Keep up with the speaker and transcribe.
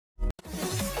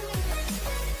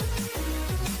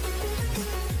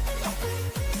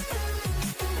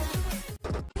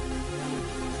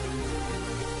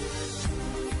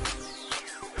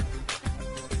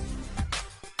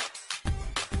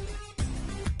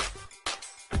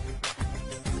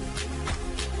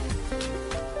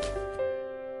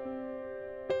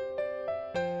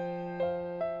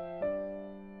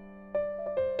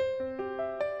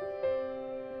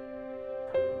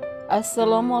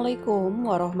Assalamualaikum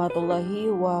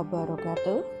warahmatullahi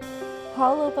wabarakatuh.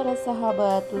 Halo para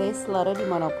sahabat Leslar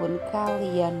dimanapun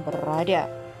kalian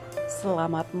berada.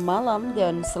 Selamat malam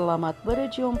dan selamat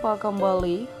berjumpa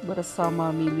kembali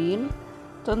bersama Mimin,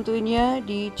 tentunya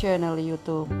di channel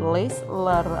YouTube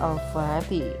Leslar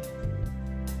Fatih.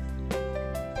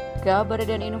 Kabar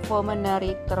dan info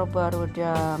menarik terbaru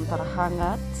dan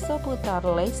terhangat seputar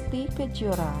Lesti,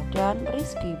 Kejora, dan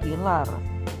Rizky Billar.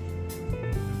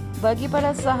 Bagi para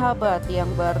sahabat yang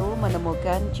baru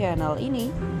menemukan channel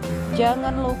ini,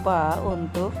 jangan lupa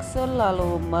untuk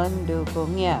selalu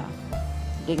mendukungnya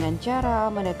dengan cara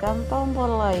menekan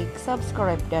tombol like,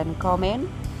 subscribe, dan komen,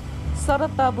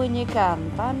 serta bunyikan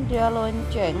tanda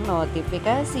lonceng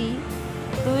notifikasi.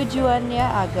 Tujuannya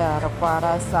agar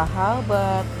para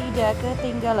sahabat tidak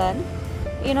ketinggalan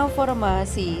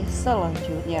informasi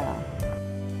selanjutnya.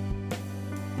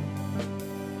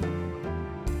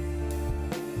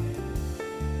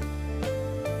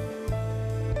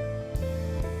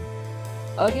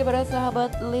 Oke para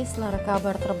sahabat Leslar,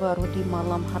 kabar terbaru di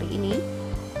malam hari ini.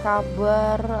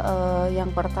 Kabar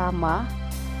yang pertama,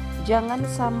 jangan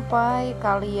sampai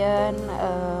kalian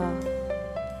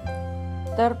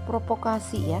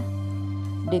terprovokasi ya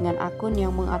dengan akun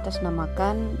yang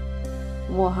mengatasnamakan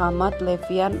Muhammad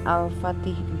Levian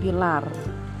Al-Fatih Billar.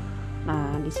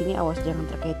 Nah, di sini awas jangan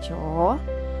terkecoh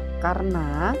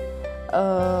karena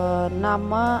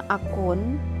nama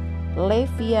akun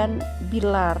Levian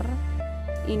Billar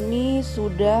ini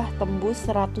sudah tembus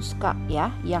 100k ya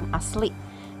yang asli,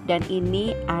 dan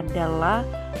ini adalah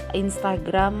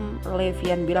Instagram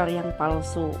Levian Billar yang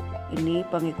palsu. Ini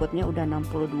pengikutnya udah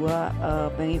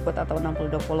 62 pengikut atau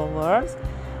 62 followers,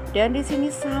 dan di sini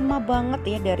sama banget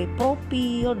ya, dari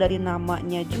profil, dari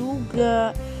namanya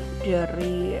juga,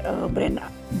 dari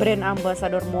brand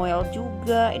ambassador Moel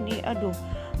juga. Ini aduh,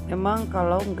 memang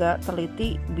kalau nggak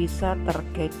teliti bisa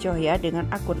terkecoh ya dengan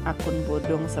akun-akun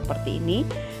bodong seperti ini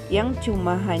yang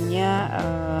cuma hanya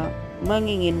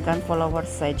menginginkan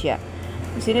followers saja.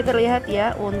 Di sini terlihat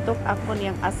ya, untuk akun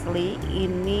yang asli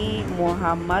ini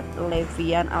Muhammad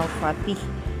Levian Al-Fatih.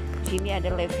 Di sini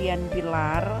ada Levian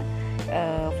Billar,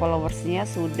 followersnya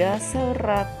sudah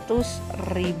 100.000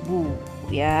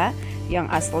 ya. Yang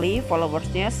asli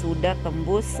followersnya sudah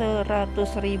tembus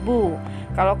 100.000.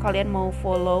 Kalau kalian mau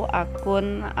follow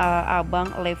akun Abang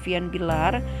Levian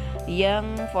Billar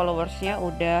yang followersnya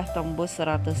udah tembus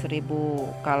 100.000.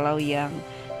 Kalau yang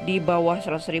di bawah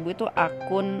 100.000 itu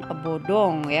akun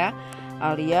bodong ya,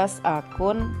 alias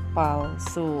akun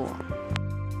palsu.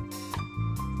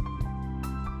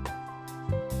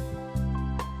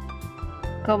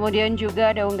 Kemudian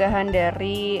juga ada unggahan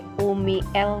dari Umi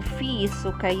Elvi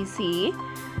Sukaisi.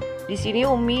 Di sini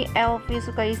Umi Elvi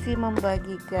Sukaisi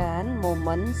membagikan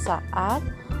momen saat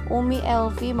Umi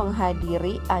Elvi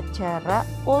menghadiri acara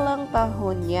ulang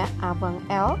tahunnya Abang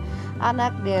L,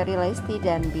 anak dari Lesti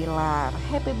dan Billar.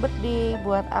 Happy birthday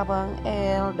buat Abang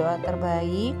L, doa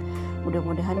terbaik,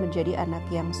 mudah-mudahan menjadi anak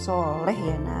yang soleh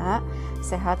ya nak,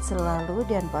 sehat selalu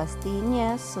dan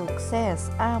pastinya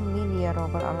sukses, amin ya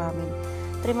robbal alamin.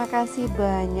 Terima kasih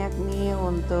banyak nih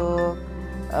untuk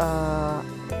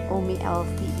Umi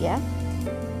Elvi ya.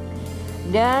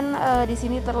 Dan di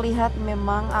sini terlihat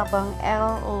memang Abang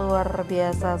L luar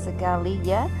biasa sekali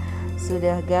ya,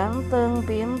 sudah ganteng,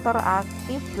 pinter,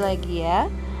 aktif lagi ya.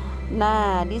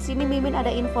 Nah, di sini Mimin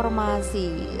ada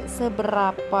informasi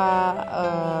seberapa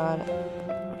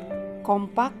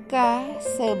kompakkah,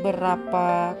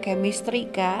 seberapa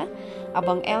chemistry kah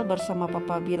Abang L bersama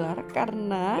Papabi Billar,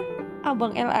 karena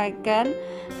Abang L akan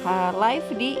live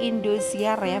di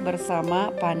Indosiar ya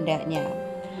bersama pandanya.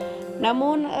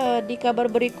 Namun di kabar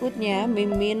berikutnya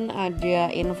Mimin ada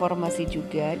informasi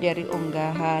juga dari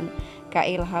unggahan Kak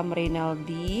Ilham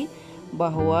Rinaldi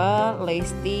bahwa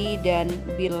Lesti dan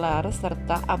Billar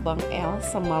serta Abang L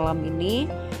semalam ini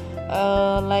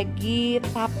lagi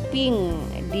tapping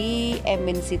di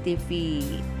MNC TV.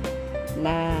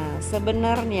 Nah,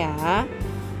 sebenarnya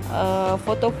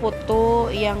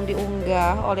foto-foto yang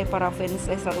diunggah oleh para fans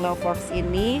Leslar lovers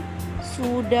ini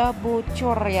sudah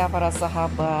bocor ya para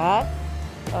sahabat.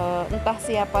 Entah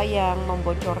siapa yang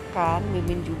membocorkan,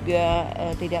 Mimin juga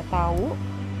tidak tahu.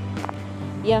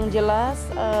 Yang jelas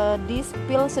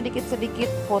di-spill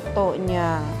sedikit-sedikit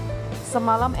fotonya.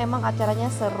 Semalam emang acaranya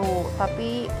seru,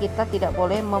 tapi kita tidak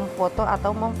boleh memfoto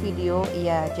atau memvideo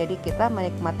ya. Jadi kita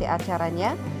menikmati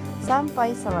acaranya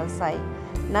sampai selesai.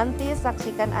 Nanti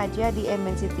saksikan aja di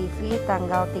MNC TV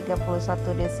tanggal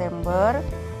 31 Desember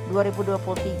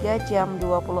 2023 jam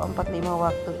 20.45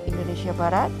 waktu Indonesia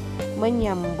Barat,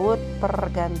 menyambut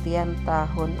pergantian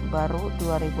tahun baru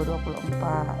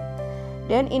 2024.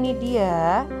 Dan ini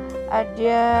dia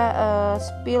ada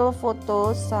spill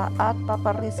foto saat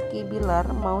Papa Rizky Billar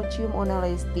mau cium Una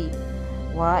Lesti.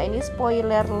 Wah, ini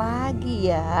spoiler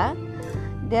lagi ya.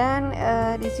 Dan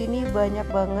di sini banyak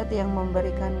banget yang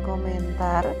memberikan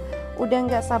komentar. Udah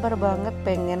nggak sabar banget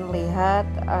pengen lihat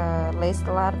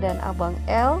Leslar dan Abang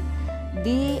L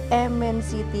di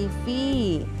MNC TV.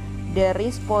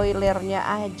 Dari spoilernya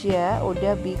aja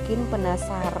udah bikin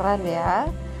penasaran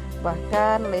ya.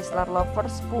 Bahkan Leslar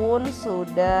lovers pun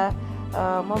sudah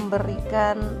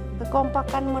memberikan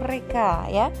kekompakan mereka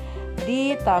ya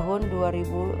di tahun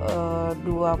 2024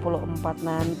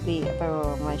 nanti.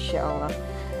 Tuh, Masya Allah.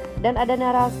 Dan ada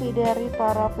narasi dari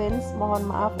para fans, mohon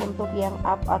maaf untuk yang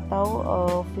up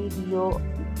atau video,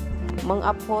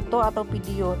 meng-up foto atau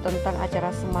video tentang acara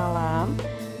semalam,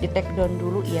 di takedown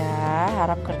dulu ya,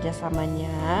 harap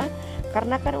kerjasamanya.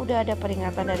 Karena kan udah ada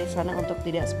peringatan dari sana untuk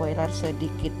tidak spoiler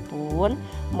sedikit pun.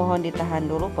 Mohon ditahan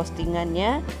dulu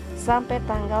postingannya sampai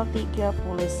tanggal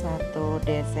 31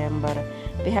 Desember.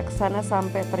 Pihak sana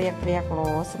sampai teriak-teriak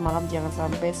loh, semalam jangan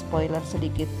sampai spoiler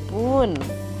sedikit pun.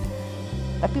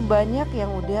 Tapi banyak yang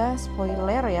udah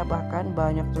spoiler ya, bahkan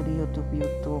banyak tuh di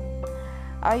YouTube.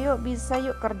 Ayo bisa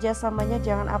yuk kerjasamanya,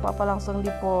 jangan apa-apa langsung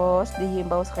dipost.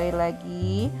 Dihimbau sekali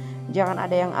lagi, jangan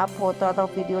ada yang up foto atau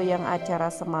video yang acara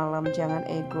semalam. Jangan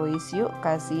egois yuk,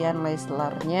 kasihan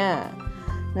Leslarnya.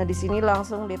 Nah di sini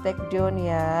langsung di takedown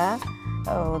ya,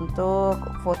 untuk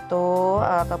foto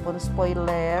ataupun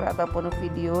spoiler ataupun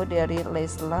video dari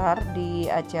Leslar di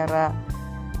acara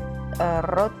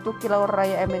Road to Kilau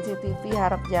Raya MNC TV.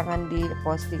 Harap jangan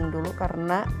diposting dulu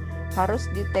karena harus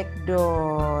di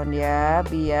takedown ya,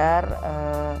 biar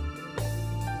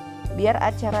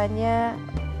acaranya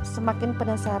semakin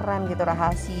penasaran gitu,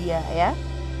 rahasia ya.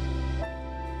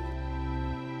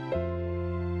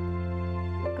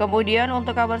 Kemudian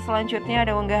untuk kabar selanjutnya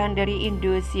ada unggahan dari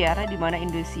Indosiar, di mana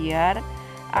Indosiar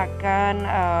akan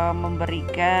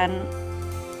memberikan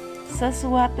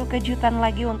sesuatu kejutan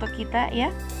lagi untuk kita ya.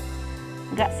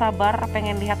 Gak sabar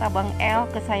pengen lihat Abang L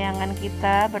kesayangan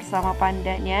kita bersama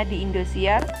pandanya di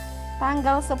Indosiar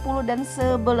tanggal 10 dan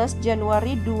 11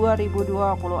 Januari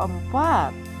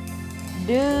 2024.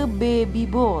 The Baby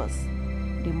Boss,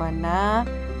 dimana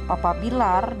Papa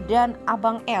Billar dan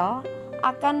Abang L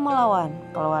akan melawan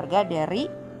keluarga dari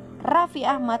Rafii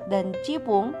Ahmad dan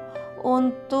Cipung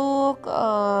untuk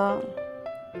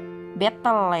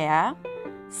battle ya.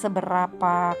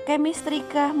 Seberapa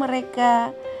chemistry-kah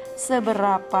mereka?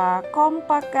 Seberapa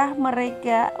kompakkah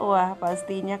mereka? Wah,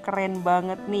 pastinya keren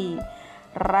banget nih.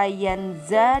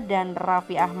 Rayanza dan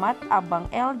Rafii Ahmad, Abang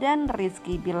L dan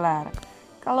Rizky Billar.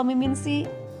 Kalau Mimin sih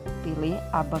pilih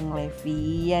Abang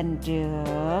Levian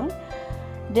dong.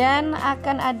 Dan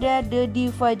akan ada The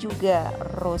Diva juga,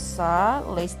 Rosa,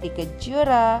 Lesti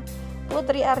Kejora,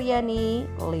 Putri Aryani,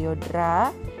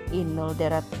 Leodra, Inul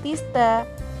Daratista,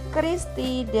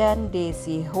 Kristi dan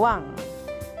Desi Huang.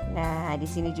 Nah, di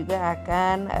sini juga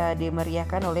akan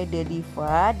dimeriahkan oleh The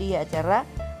Diva di acara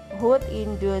HUT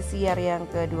Indosiar yang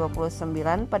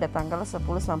ke-29 pada tanggal 10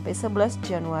 sampai 11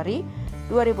 Januari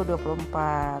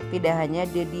 2024. Tidak hanya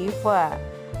The Diva,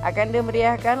 akan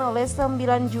dimeriahkan oleh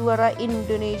 9 juara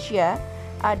Indonesia.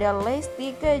 Ada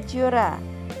Lesti Kejora,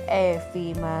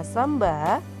 Evi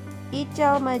Masamba,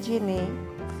 Ical Majini,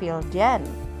 Fildan,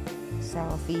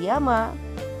 Selviama.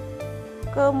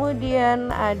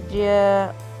 Kemudian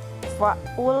ada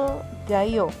Faul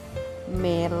Gayo,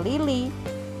 Melili,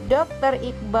 Dr.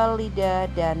 Iqbal Lida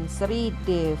dan Sri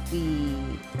Devi.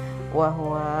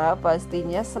 Wah,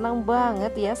 pastinya senang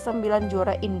banget ya 9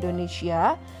 juara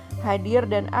Indonesia hadir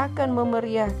dan akan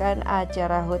memeriahkan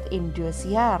acara HUT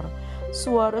Indosiar.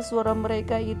 Suara-suara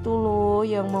mereka itu loh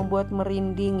yang membuat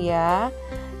merinding ya.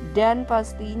 Dan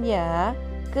pastinya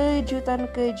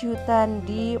kejutan-kejutan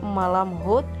di malam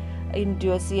HUT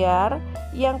Indosiar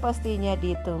yang pastinya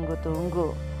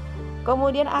ditunggu-tunggu.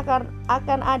 Kemudian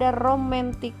akan ada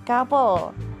romantic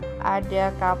couple.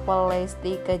 Ada couple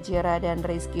Lesti Kejora dan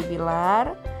Rizky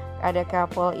Billar. Ada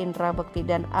couple Indra Bekti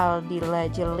dan Aldila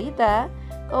Jelita.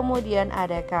 Kemudian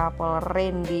ada couple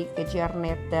Randy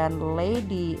Kejarnet dan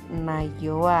Lady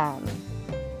Nayoan.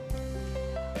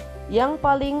 Yang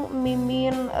paling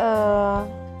Mimin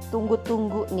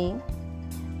tunggu-tunggu nih,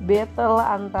 battle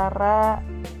antara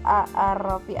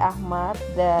Rafii Ahmad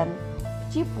dan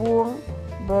Cipung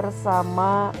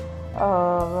bersama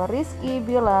Rizky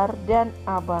Billar dan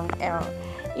Abang L.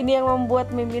 Ini yang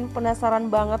membuat Mimin penasaran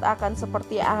banget akan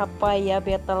seperti apa ya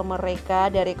battle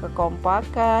mereka, dari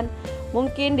kekompakan,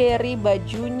 mungkin dari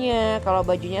bajunya. Kalau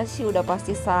bajunya sih udah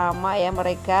pasti sama ya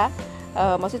mereka,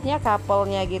 maksudnya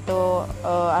couple-nya gitu,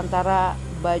 antara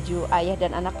baju ayah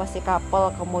dan anak pasti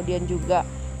couple, kemudian juga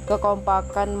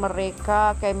kekompakan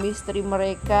mereka, chemistry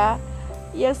mereka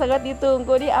yang sangat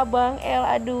ditunggu di Abang L.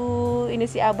 Aduh, ini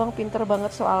si Abang pinter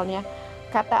banget soalnya.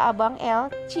 Kata Abang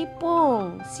L,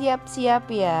 Cipung,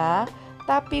 siap-siap ya.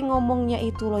 Tapi ngomongnya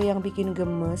itu loh yang bikin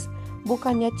gemes.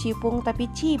 Bukannya Cipung tapi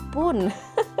Cipun.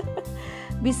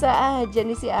 Bisa aja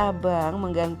nih si Abang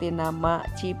mengganti nama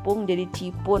Cipung jadi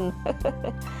Cipun.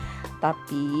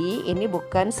 Tapi ini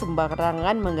bukan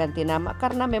sembarangan mengganti nama,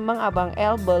 karena memang Abang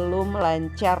L belum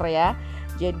lancar ya.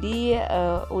 Jadi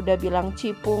udah bilang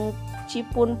Cipung,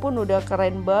 Cipun pun udah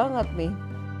keren banget nih.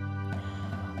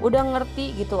 Udah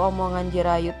ngerti gitu omongan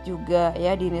Jirayut juga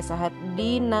ya,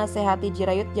 dinasehati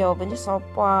Jirayut jawabannya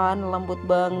sopan, lembut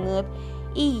banget.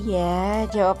 Iya,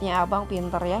 jawabnya Abang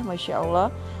pinter ya, Masya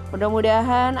Allah.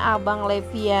 Mudah-mudahan Abang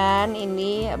Levian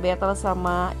ini battle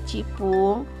sama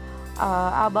Cipung,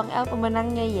 Abang L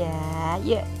pemenangnya ya.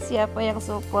 Ya, siapa yang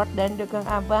support dan dukung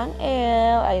Abang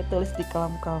L, ayo tulis di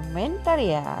kolom komentar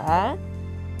ya.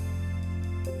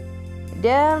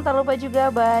 Dan tak lupa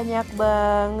juga banyak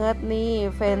banget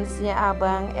nih fansnya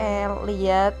Abang L.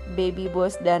 Lihat Baby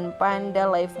Boss dan Panda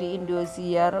live di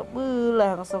Indosiar.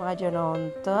 Langsung aja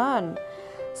nonton.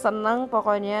 Seneng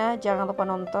pokoknya. Jangan lupa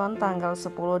nonton tanggal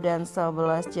 10 dan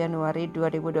 11 Januari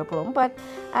 2024.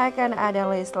 Akan ada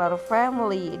Leslar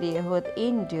Family di HUT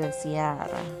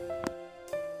Indosiar.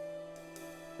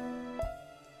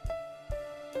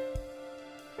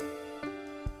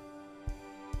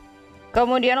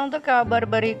 Kemudian untuk kabar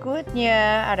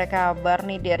berikutnya, ada kabar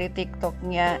nih dari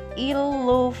TikToknya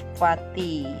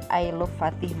Fatih, I love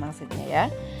Fatih maksudnya ya.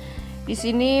 Di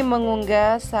sini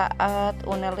mengunggah saat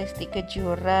Lesti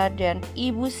Kejora dan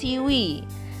Ibu Siwi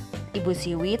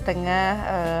tengah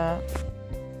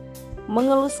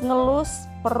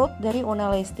mengelus-ngelus perut dari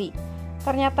Lesti.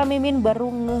 Ternyata Mimin baru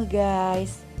ngeh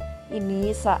guys.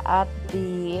 Ini saat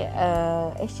di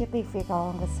SCTV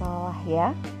kalau nggak salah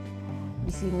ya. Di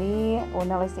sini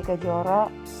Lesti Kejora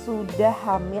sudah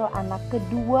hamil anak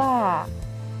kedua.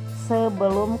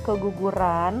 Sebelum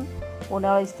keguguran,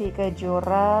 Lesti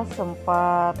Kejora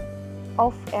sempat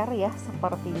off air ya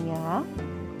sepertinya,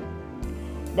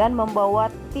 dan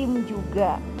membawa tim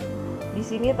juga. Di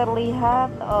sini terlihat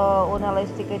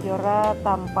Lesti Kejora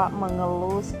tampak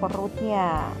mengelus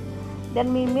perutnya.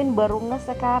 Dan Mimin baru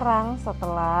nge sekarang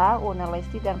setelah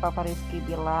Lesti dan Papa Rizky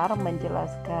Billar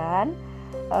menjelaskan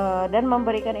dan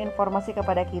memberikan informasi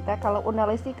kepada kita kalau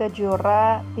Lesti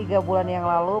Kejora 3 bulan yang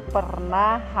lalu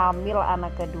pernah hamil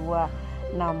anak kedua,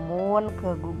 namun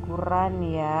keguguran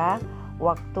ya.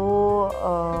 Waktu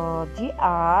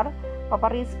JR, Papa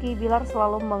Rizky Billar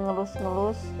selalu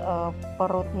mengelus-ngelus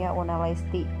perutnya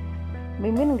Lesti.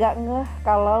 Mimin gak ngeh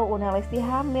kalau Lesti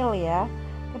hamil ya.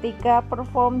 Ketika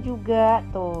perform juga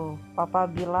tuh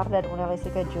Papa Billar dan Lesti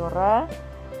Kejora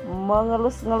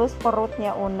mengelus-ngelus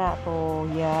perutnya tuh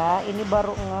ya. Ini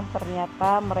baru ngeh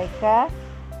ternyata mereka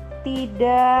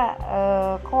tidak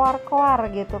koar-koar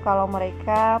gitu kalau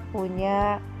mereka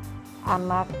punya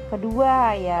anak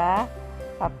kedua ya.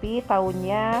 Tapi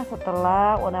taunya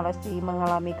setelah Lesti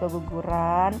mengalami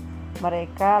keguguran,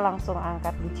 mereka langsung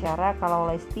angkat bicara kalau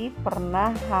Lesti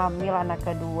pernah hamil anak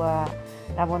kedua.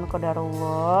 Namun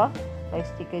qadarullah,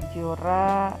 Lesti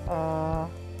Kejora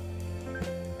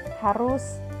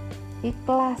harus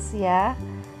ikhlas ya.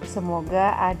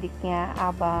 Semoga adiknya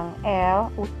Abang L,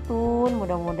 Utun,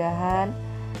 mudah-mudahan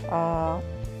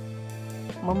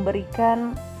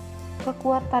memberikan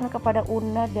kekuatan kepada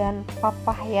Una dan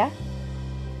Papa ya,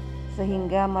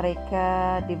 sehingga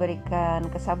mereka diberikan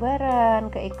kesabaran,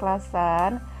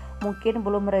 keikhlasan. Mungkin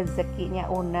belum rezekinya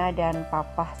Una dan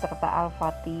Papa serta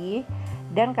Al-Fatih.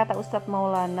 Dan kata Ustadz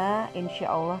Maulana,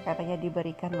 insya Allah katanya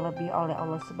diberikan lebih oleh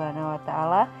Allah Subhanahu wa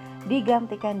Ta'ala,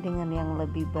 digantikan dengan yang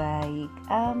lebih baik.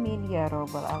 Amin ya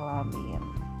robbal alamin.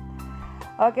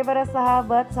 Oke para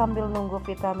sahabat, sambil nunggu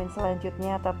vitamin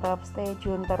selanjutnya tetap stay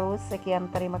tune terus.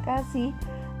 Sekian, terima kasih.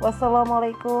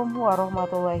 Wassalamualaikum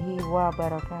warahmatullahi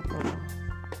wabarakatuh.